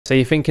So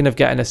you're thinking of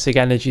getting a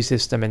SigEnergy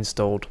system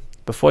installed.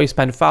 Before you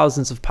spend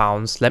thousands of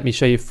pounds, let me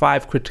show you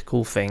 5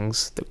 critical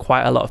things that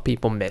quite a lot of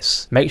people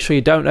miss. Make sure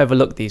you don't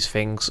overlook these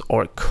things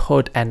or it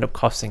could end up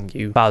costing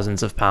you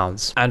thousands of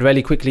pounds. And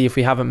really quickly, if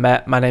we haven't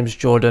met, my name's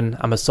Jordan.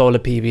 I'm a solar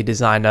PV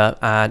designer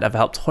and I've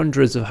helped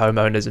hundreds of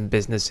homeowners and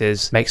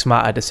businesses make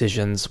smarter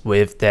decisions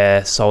with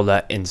their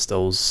solar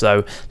installs.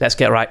 So let's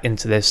get right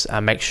into this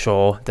and make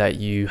sure that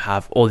you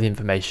have all the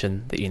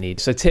information that you need.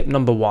 So tip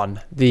number 1,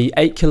 the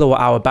 8 kilowatt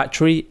hour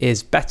battery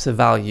is better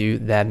value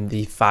than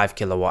the 5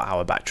 kilowatt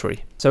hour battery.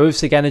 So with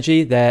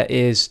SigEnergy, there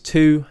is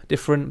 2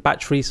 different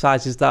battery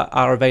sizes that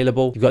are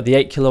available. You've got the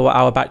 8 kilowatt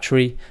hour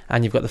battery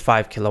and you've got the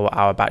 5 kilowatt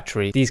hour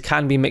battery. These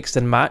can be mixed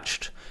and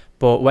matched,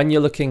 but when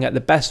you're looking at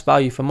the best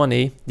value for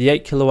money, the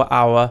 8 kilowatt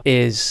hour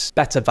is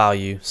better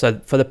value.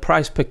 So for the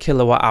price per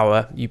kilowatt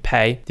hour you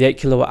pay, the 8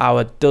 kilowatt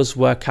hour does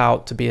work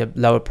out to be a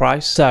lower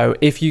price. So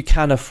if you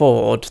can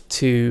afford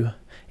to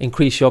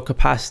increase your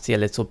capacity a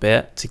little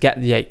bit to get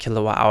the 8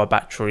 kilowatt hour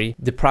battery,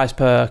 the price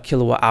per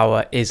kilowatt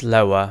hour is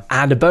lower.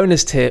 And a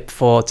bonus tip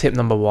for tip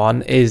number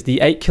 1 is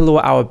the 8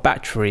 kilowatt hour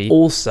battery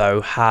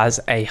also has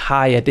a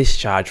higher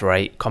discharge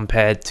rate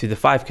compared to the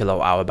 5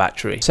 kilowatt hour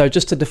battery. So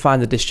just to define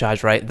the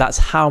discharge rate, that's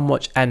how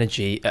much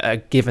energy at a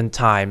given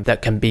time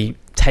that can be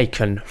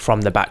taken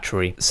from the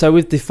battery. So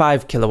with the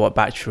 5 kilowatt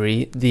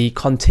battery, the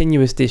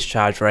continuous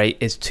discharge rate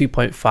is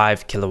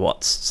 2.5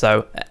 kilowatts.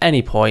 So at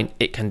any point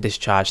it can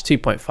discharge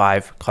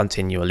 2.5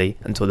 continually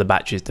until the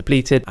battery is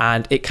depleted,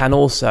 and it can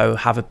also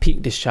have a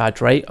peak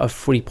discharge rate of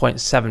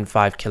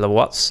 3.75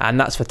 kilowatts, and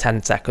that's for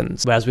 10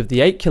 seconds. Whereas with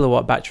the 8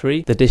 kilowatt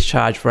battery, the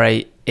discharge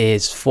rate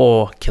is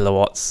 4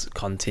 kilowatts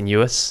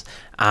continuous,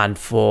 and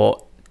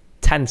for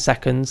 10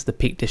 seconds, the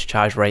peak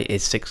discharge rate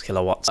is 6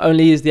 kilowatts. Not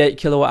only is the 8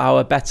 kilowatt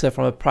hour better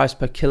from a price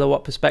per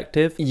kilowatt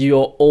perspective,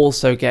 you're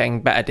also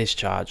getting better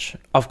discharge.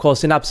 Of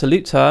course, in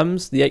absolute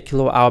terms, the 8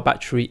 kilowatt hour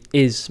battery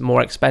is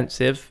more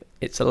expensive.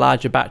 It's a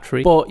larger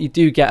battery, but you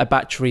do get a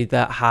battery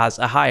that has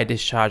a higher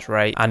discharge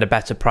rate and a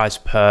better price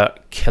per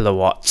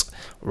kilowatt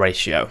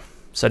ratio.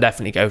 So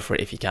definitely go for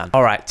it if you can.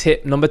 All right,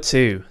 tip number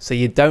 2. So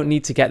you don't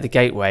need to get the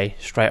gateway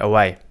straight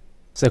away.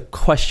 So a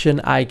question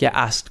I get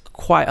asked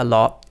quite a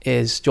lot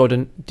is,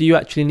 Jordan, do you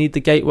actually need the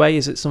gateway?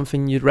 Is it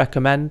something you'd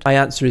recommend? My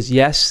answer is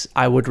yes,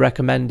 I would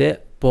recommend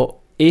it. But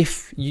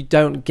if you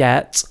don't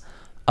get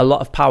a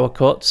lot of power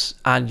cuts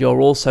and you're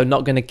also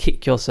not going to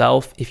kick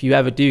yourself if you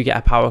ever do get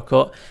a power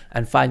cut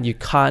and find you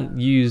can't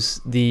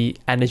use the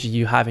energy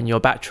you have in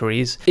your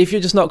batteries, if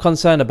you're just not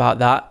concerned about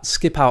that,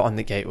 skip out on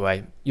the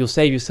gateway. You'll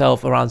save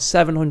yourself around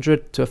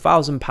 £700 to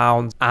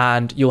 £1,000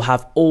 and you'll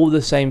have all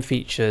the same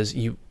features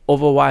you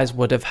otherwise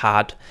would have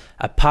had,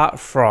 apart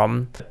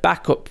from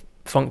backup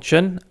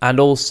function and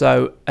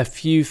also a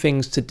few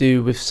things to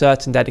do with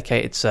certain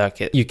dedicated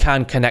circuits. You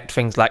can connect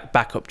things like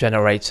backup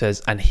generators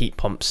and heat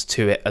pumps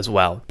to it as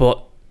well,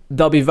 but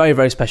there'll be very,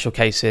 very special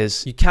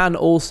cases. You can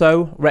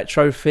also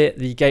retrofit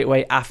the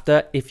gateway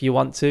after if you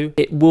want to.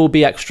 It will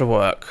be extra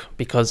work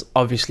because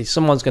obviously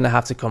someone's going to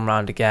have to come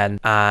around again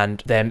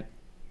and there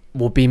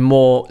will be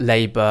more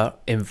labor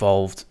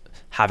involved,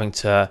 having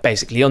to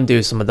basically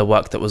undo some of the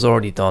work that was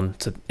already done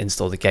to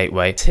install the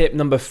gateway. Tip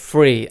number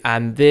 3,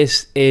 and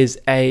this is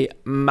a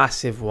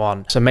massive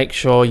one. So make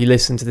sure you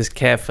listen to this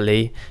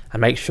carefully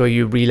and make sure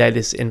you relay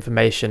this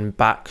information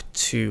back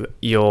to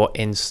your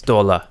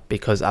installer,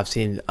 because I've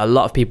seen a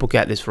lot of people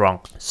get this wrong.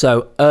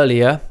 So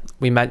earlier,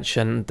 we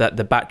mentioned that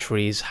the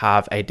batteries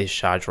have a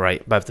discharge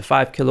rate. Both the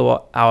 5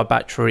 kilowatt hour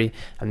battery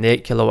and the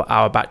 8 kilowatt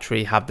hour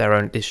battery have their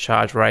own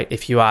discharge rate.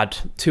 If you add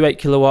 2 8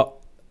 kilowatt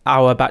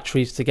hour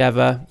batteries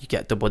together, you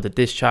get double the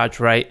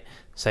discharge rate.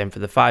 Same for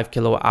the 5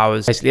 kilowatt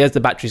hours. Basically, as the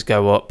batteries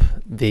go up,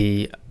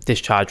 the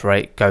discharge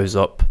rate goes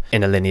up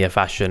in a linear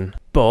fashion.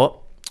 But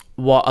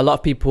what a lot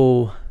of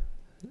people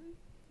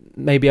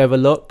maybe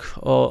overlook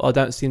or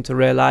don't seem to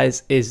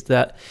realize is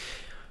that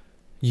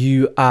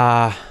you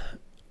are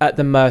at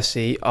the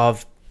mercy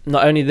of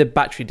not only the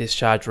battery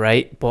discharge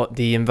rate, but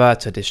the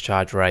inverter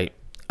discharge rate.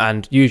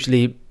 And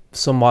usually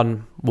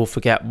someone will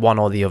forget one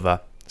or the other.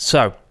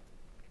 So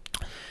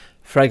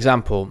for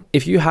example,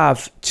 if you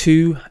have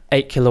 2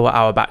 8 kilowatt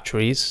hour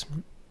batteries,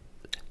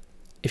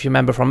 if you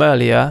remember from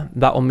earlier,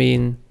 that will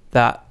mean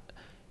that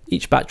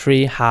each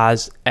battery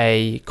has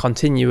a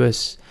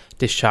continuous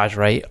discharge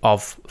rate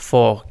of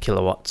 4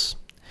 kilowatts.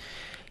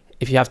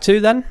 If you have 2,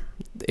 then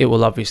it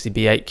will obviously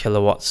be 8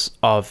 kilowatts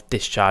of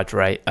discharge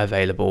rate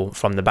available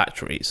from the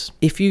batteries.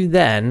 If you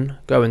then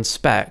go and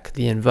spec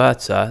the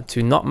inverter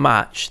to not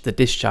match the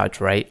discharge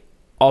rate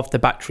of the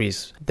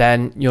batteries,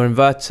 then your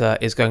inverter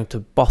is going to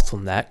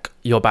bottleneck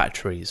your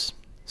batteries.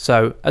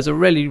 So as a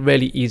really,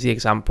 really easy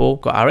example,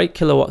 got our 8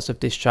 kilowatts of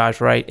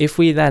discharge rate. If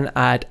we then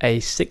add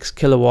a 6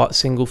 kilowatt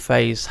single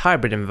phase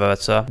hybrid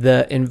inverter,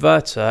 the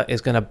inverter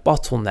is going to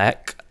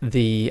bottleneck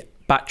the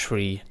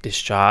battery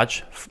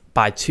discharge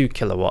by 2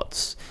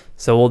 kilowatts.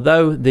 So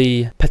although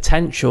the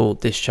potential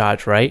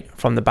discharge rate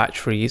from the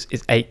batteries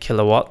is 8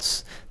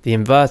 kilowatts, the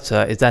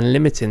inverter is then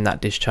limiting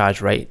that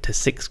discharge rate to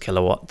 6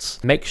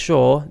 kilowatts. Make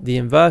sure the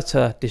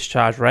inverter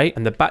discharge rate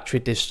and the battery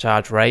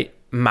discharge rate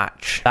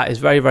match. That is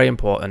very, very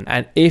important.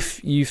 And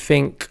if you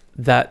think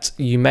that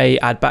you may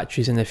add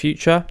batteries in the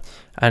future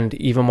and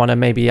even want to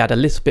maybe add a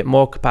little bit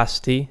more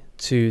capacity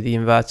to the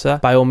inverter,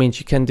 by all means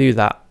you can do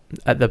that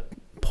at the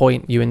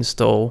point you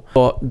install.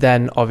 But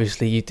then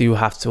obviously you do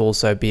have to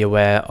also be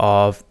aware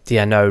of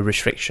DNO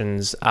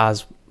restrictions,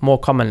 as more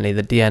commonly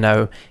the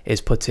DNO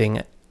is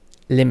putting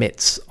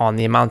limits on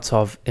the amount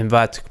of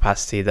inverter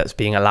capacity that's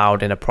being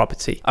allowed in a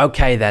property.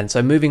 Okay then,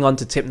 so moving on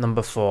to tip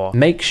number 4.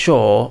 Make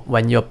sure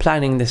when you're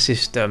planning the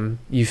system,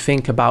 you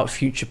think about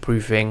future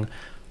proofing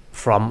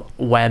from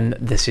when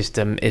the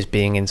system is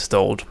being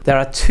installed. There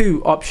are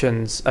 2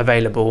 options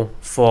available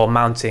for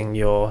mounting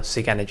your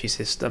SigEnergy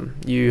system.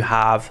 You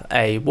have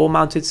a wall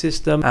mounted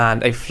system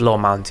and a floor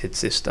mounted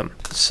system.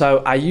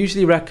 So I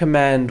usually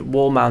recommend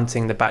wall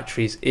mounting the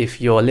batteries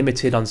if you're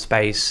limited on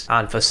space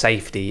and for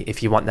safety,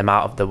 if you want them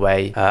out of the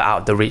way, out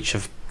of the reach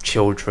of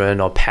children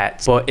or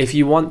pets. But if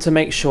you want to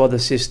make sure the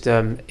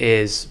system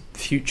is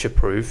future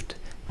proofed,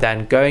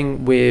 then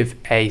going with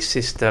a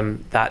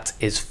system that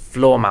is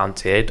floor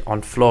mounted on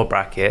floor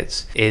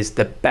brackets is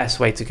the best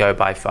way to go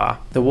by far.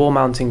 The wall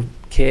mounting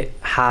kit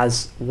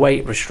has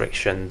weight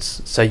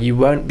restrictions, so you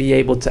won't be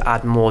able to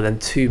add more than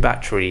 2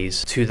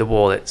 batteries to the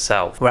wall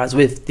itself. Whereas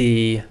with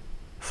the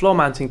floor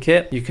mounting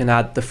kit, you can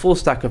add the full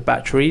stack of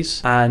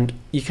batteries, and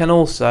you can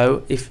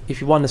also,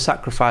 if you want to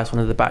sacrifice one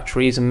of the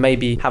batteries and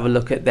maybe have a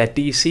look at their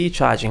DC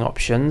charging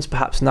options,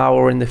 perhaps now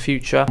or in the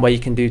future, where you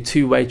can do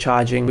 2-way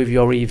charging with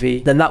your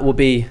EV, then that will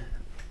be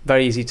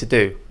very easy to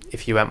do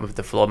if you went with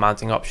the floor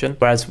mounting option.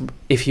 Whereas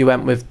if you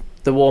went with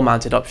the wall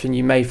mounted option,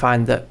 you may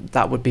find that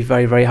that would be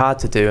very, very hard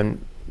to do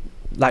and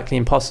likely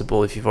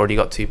impossible if you've already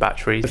got 2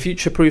 batteries. For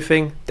future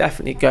proofing,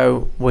 definitely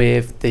go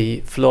with the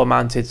floor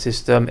mounted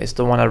system. It's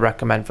the one I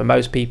recommend for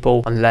most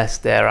people, unless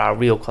there are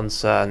real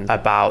concerns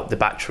about the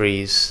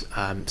batteries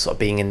sort of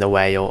being in the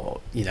way, or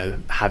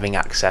having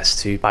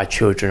access to by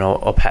children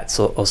or pets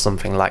or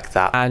something like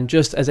that. And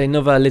just as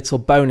another little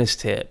bonus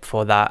tip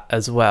for that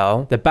as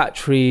well, the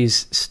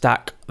batteries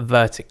stack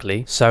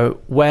vertically. So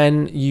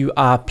when you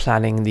are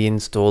planning the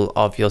install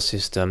of your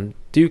system,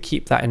 do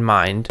keep that in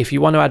mind. If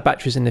you want to add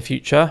batteries in the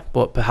future,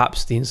 but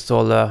perhaps the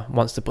installer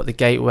wants to put the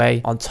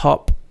gateway on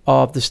top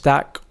of the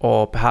stack,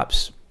 or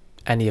perhaps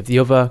any of the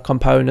other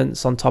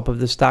components on top of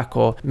the stack,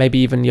 or maybe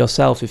even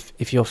yourself,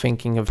 if you're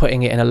thinking of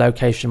putting it in a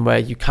location where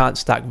you can't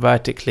stack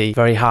vertically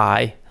very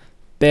high,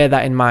 bear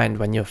that in mind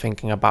when you're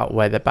thinking about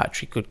where the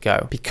battery could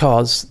go,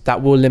 because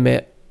that will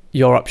limit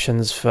your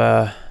options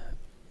for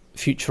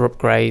future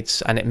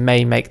upgrades, and it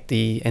may make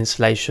the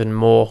installation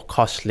more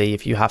costly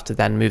if you have to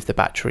then move the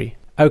battery.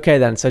 Okay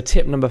then, so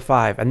tip number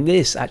 5, and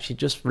this actually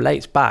just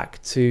relates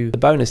back to the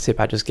bonus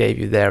tip I just gave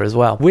you there as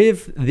well.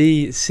 With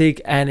the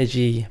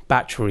SigEnergy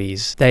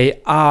batteries,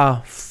 they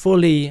are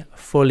fully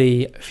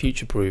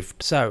future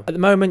proofed. So at the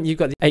moment you've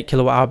got the 8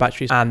 kWh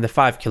batteries and the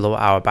 5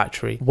 kWh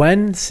battery.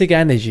 When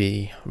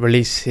SigEnergy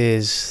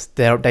releases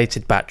their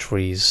updated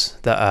batteries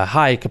that are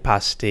high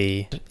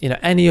capacity,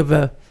 any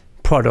other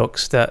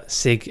products that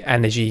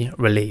SigEnergy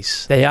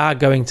release, they are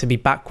going to be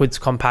backwards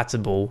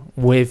compatible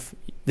with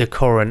the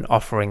current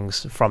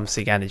offerings from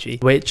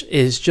SigEnergy, which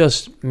is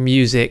just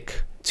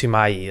music to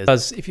my ears.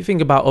 Because if you think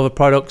about other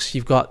products,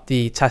 you've got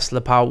the Tesla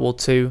Powerwall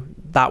 2,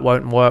 that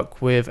won't work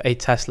with a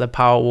Tesla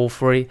Powerwall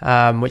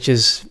 3, which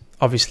is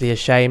obviously a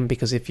shame,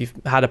 because if you've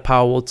had a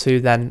Powerwall 2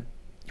 then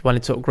you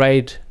wanted to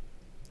upgrade,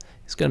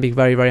 it's going to be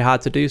very, very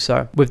hard to do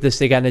so. With the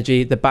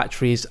SigEnergy, the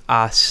batteries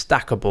are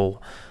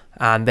stackable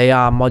and they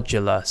are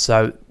modular,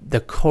 so the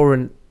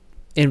current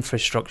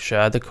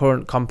infrastructure, the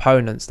current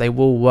components, they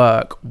will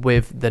work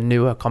with the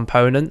newer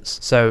components.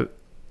 So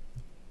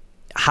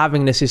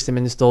having the system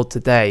installed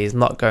today is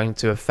not going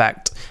to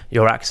affect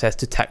your access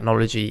to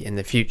technology in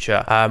the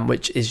future,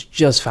 which is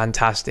just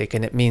fantastic,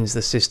 and it means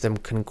the system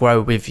can grow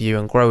with you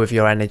and grow with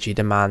your energy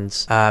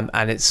demands,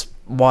 and it's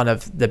one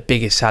of the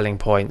biggest selling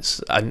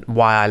points and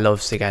why I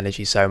love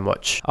SigEnergy so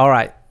much. All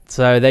right,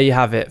 so there you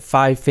have it,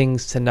 5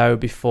 things to know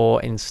before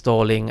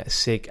installing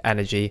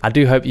SigEnergy. I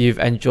do hope you've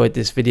enjoyed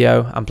this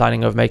video. I'm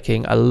planning on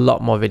making a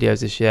lot more videos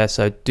this year,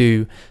 so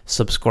do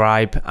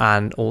subscribe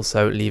and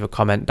also leave a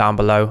comment down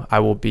below.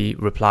 I will be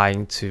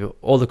replying to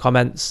all the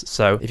comments,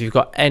 so if you've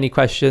got any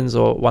questions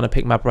or want to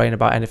pick my brain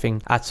about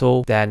anything at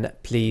all, then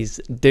please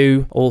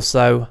do.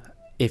 Also,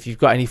 if you've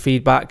got any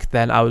feedback,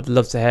 then I would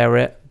love to hear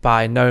it.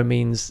 By no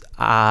means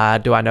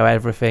do I know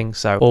everything,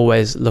 so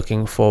always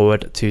looking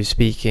forward to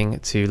speaking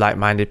to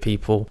like-minded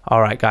people.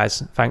 All right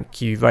guys,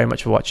 thank you very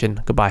much for watching.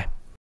 Goodbye.